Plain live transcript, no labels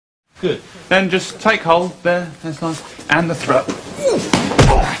Good. Then just take hold there. That's nice. And the throw.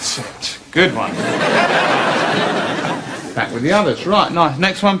 That's it. Good one. Back with the others. Right, nice.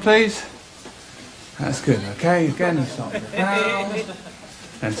 Next one, please. That's good. Okay, again, you start with the bow.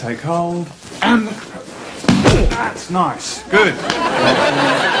 Then take hold. And the throw. That's nice. Good.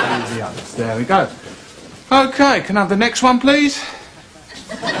 The others. There we go. Okay, can I have the next one, please?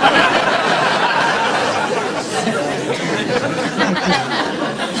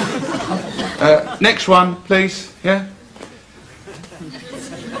 Next one, please. Yeah?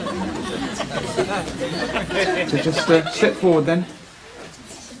 So just step forward then.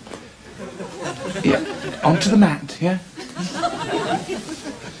 Yeah, onto the mat, yeah?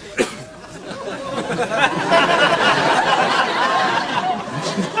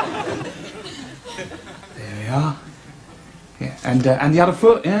 There we are. Yeah, and the other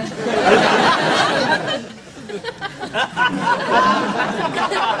foot, yeah?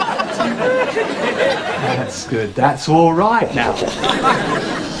 That's good. That's all right now.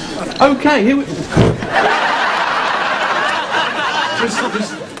 Okay, here we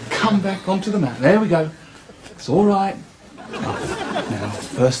just come back onto the mat. There we go. It's all right. Now,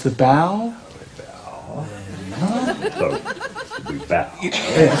 first the bow. So, we bow.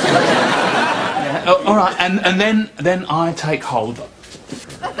 Yeah. All right, and then I take hold.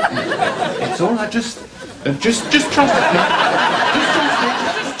 It's all right. Just trust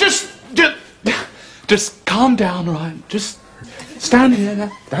it. Just calm down, all right? Just stand here.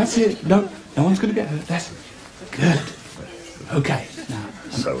 That's it. No one's going to get hurt. That's good. Okay. Now.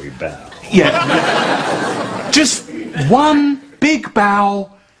 So we bow. Yeah. Just one big bow,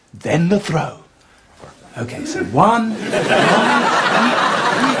 then the throw. Okay, so one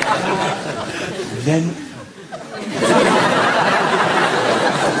then...